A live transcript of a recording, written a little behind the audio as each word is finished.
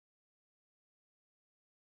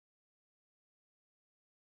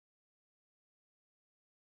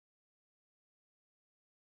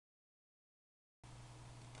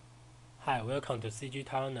Hi, welcome to CG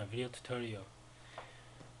Taiwan video tutorial.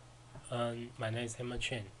 My name is Emma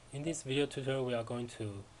Chen. In this video tutorial, we are going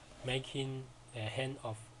to making a hand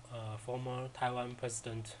of former Taiwan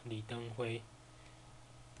President Lee Teng-hui.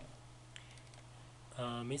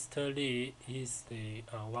 Mr. Lee is the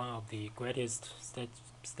one of the greatest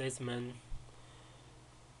statesmen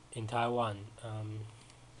in Taiwan.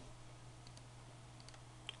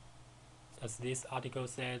 As this article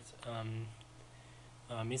said,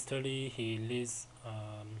 Mr. Lee, he leads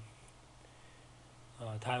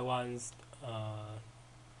Taiwan's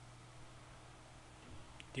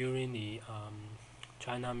during the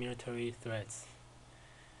China military threats,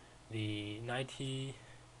 the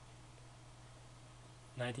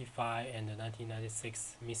 1995 and the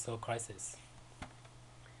 1996 missile crisis.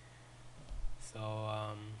 So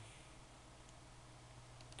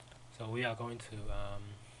we are going to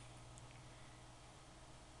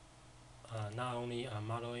not only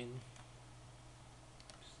modeling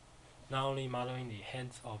the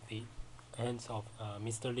hands of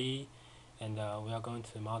Mr. Lee, and we are going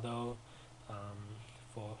to model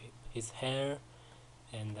for his hair,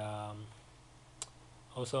 and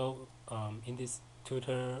also in this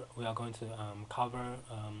tutor we are going to cover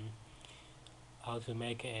how to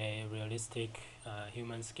make a realistic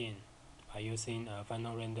human skin by using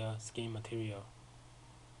Finalrender skin material.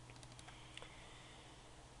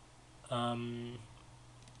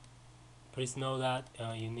 Please know that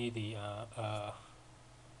you need the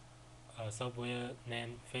software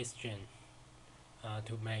named Facegen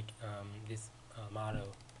to make this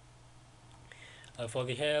model. For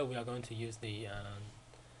the hair, we are going to use the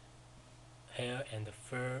hair and the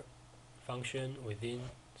fur function within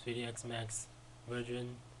 3ds Max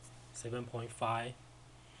version 7.5.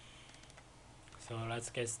 So let's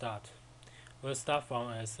get started. We'll start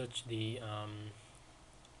from search the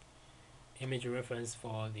image reference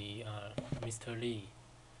for the Mr. Lee.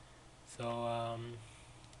 So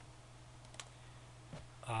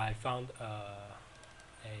I found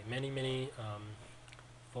many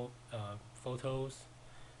photos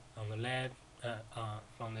on the lab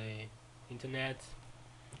from the internet.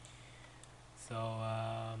 So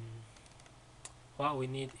what we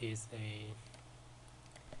need is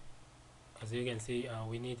as you can see,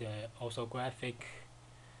 we need a orthographic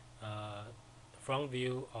front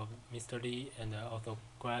view of Mr. Lee and the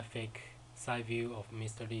orthographic side view of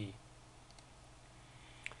Mr. Lee.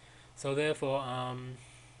 So therefore,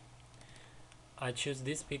 I choose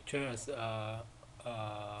this picture as a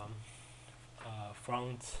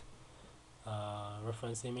front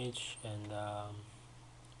reference image, and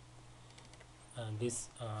this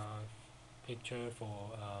picture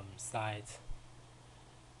for side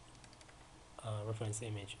reference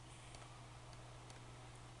image.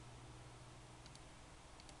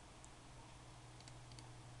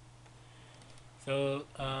 So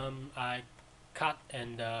I cut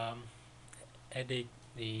and edit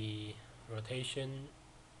the rotation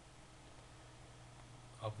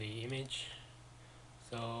of the image.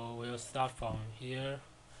 So we'll start from here.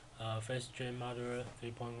 Facegen Modeller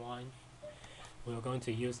 3.1. We're going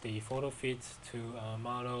to use the photo fit to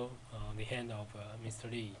model the hand of Mr.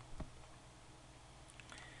 Lee.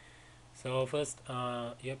 So first,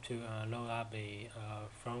 you have to load up a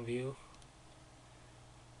front view.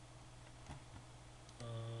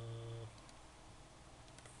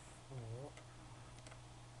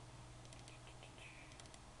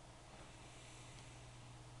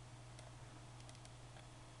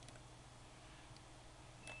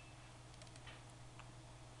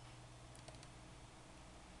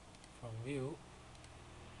 View,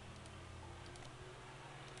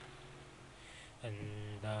 and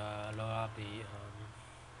load up the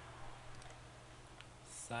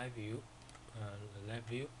side view, the left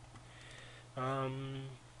view.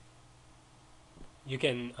 You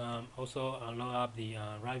can also load up the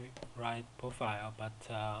right profile, but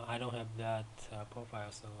I don't have that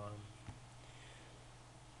profile, so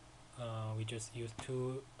we just use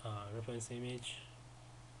two reference image.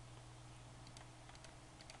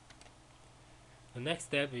 The next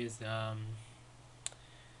step is to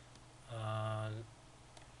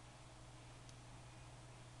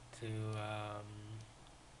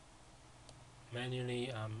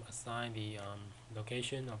manually assign the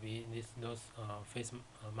location of those face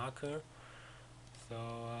marker.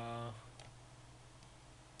 So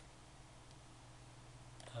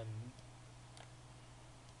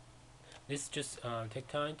this just take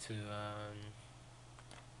time to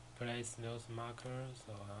place those markers.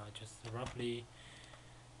 So just roughly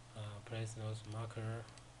place those marker,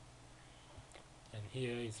 and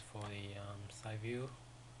here is for the side view.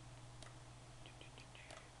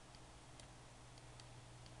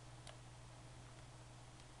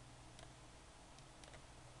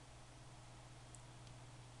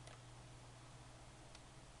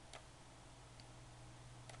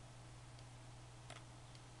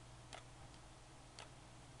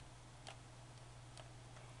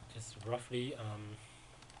 is roughly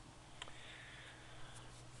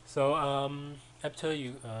so after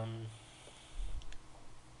you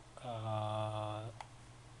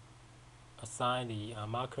assign the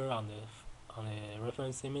marker on the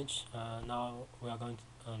reference image, now we are going to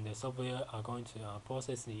the software are going to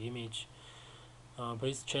process the image.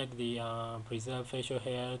 Please check the preserve facial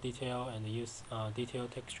hair detail and use detail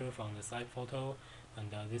texture from the side photo,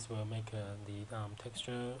 and this will make the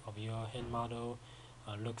texture of your hand model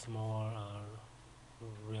looks more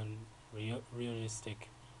realistic.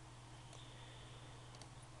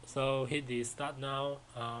 So hit the start now.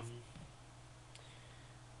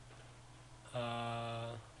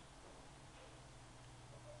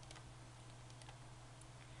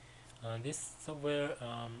 This software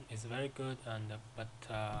is very good, and but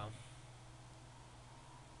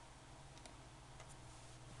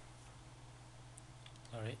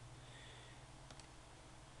sorry,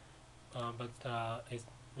 it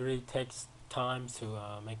really takes time to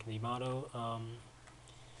make the model.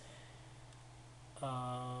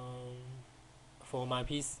 For my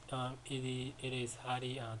PC, it is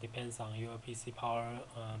highly depends on your PC power,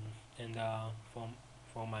 and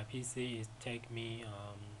for my PC, it take me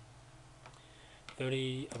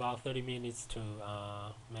about 30 minutes to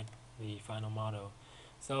make the final model.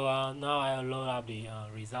 So now I'll load up the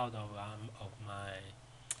result of my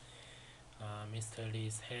Mr.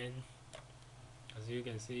 Lee's hand. As you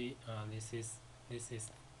can see, this is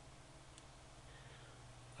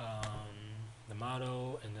the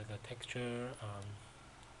model and the texture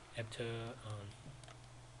after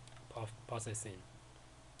processing.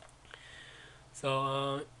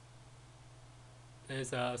 So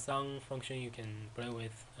there's some function you can play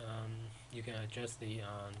with. You can adjust the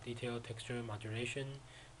detail texture modulation.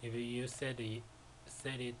 If you set it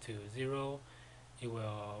to 0, it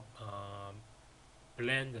will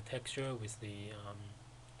blend the texture with the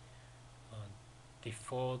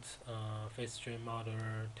default Facegen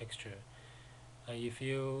Modeller texture. If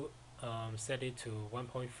you set it to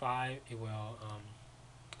 1.5, it will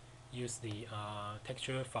use the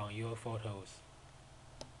texture from your photos.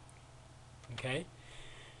 Okay.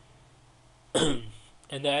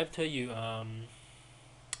 And after you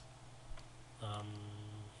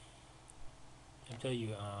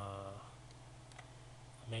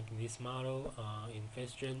make this model in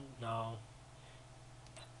Facegen, now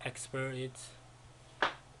export it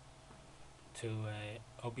to a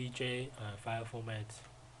OBJ file format,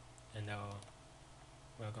 and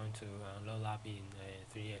we're going to load up in a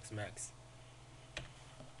 3ds Max.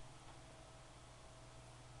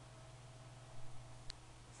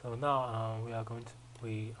 So now we are going to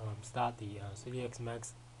start the 3ds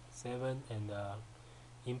Max 7 and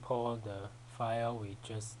import the file we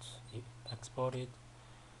just exported.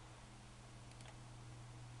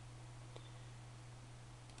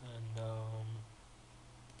 And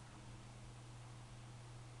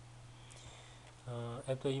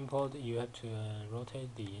after import, you have to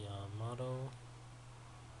rotate the model.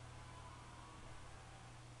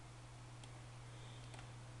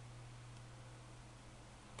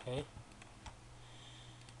 Okay.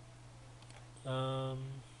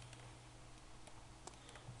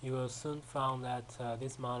 You will soon find that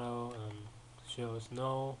this model shows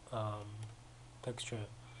no texture.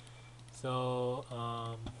 So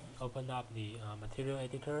open up the material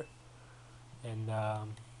editor and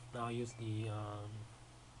now use the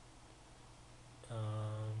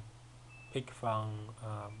pick from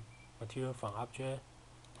material from object,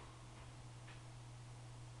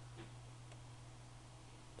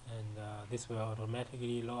 and this will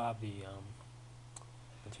automatically load up the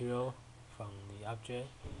material from the object.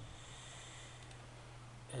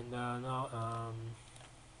 And now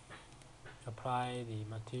apply the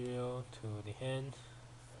material to the hand,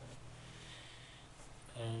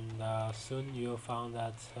 and soon you'll find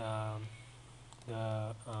that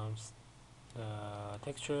the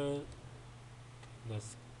texture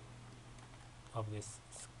of this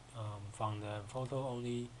from the photo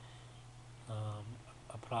only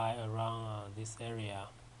apply around this area,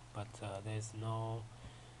 but there's no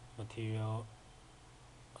material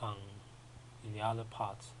in the other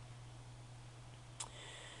parts.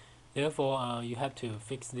 Therefore, you have to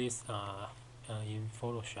fix this in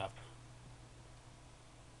Photoshop.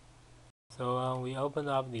 So we open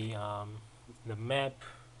up the map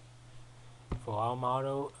for our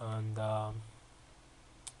model, and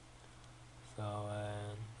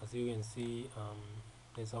as you can see,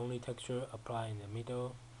 there's only texture applied in the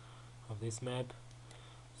middle of this map,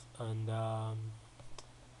 and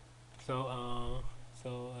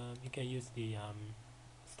you can use the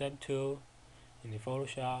step tool in the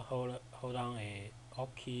Photoshop. Hold down a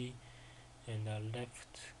Alt key and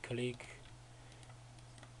left click.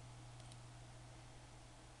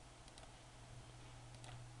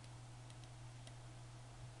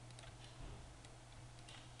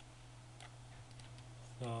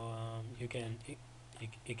 So you can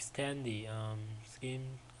extend the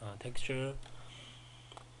skin texture,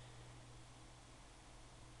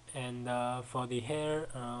 and for the hair,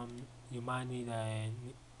 you might need a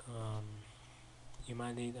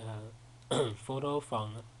photo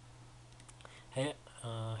from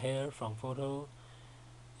hair from photo,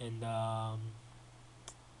 and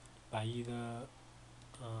by either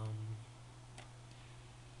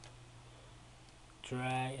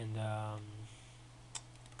drag and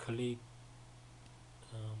click,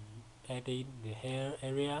 edit the hair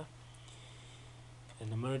area,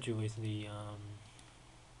 and merge with the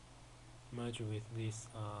this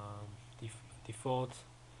default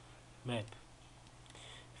map.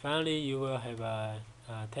 Finally, you will have a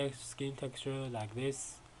skin texture like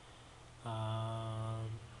this.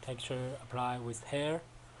 Texture apply with hair.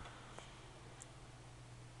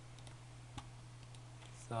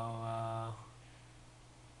 So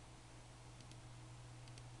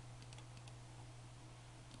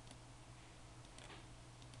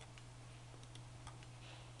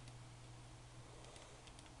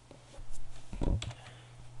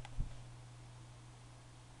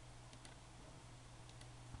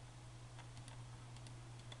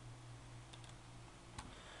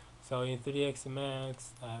so in 3ds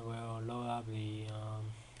Max, I will load up the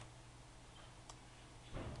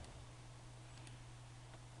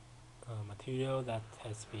material that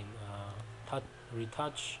has been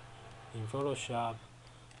retouched in Photoshop.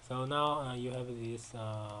 So now you have this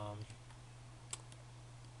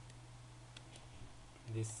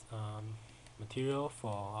material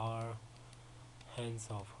for our hands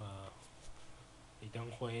of Lee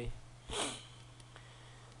Teng-hui.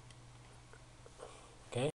 Okay.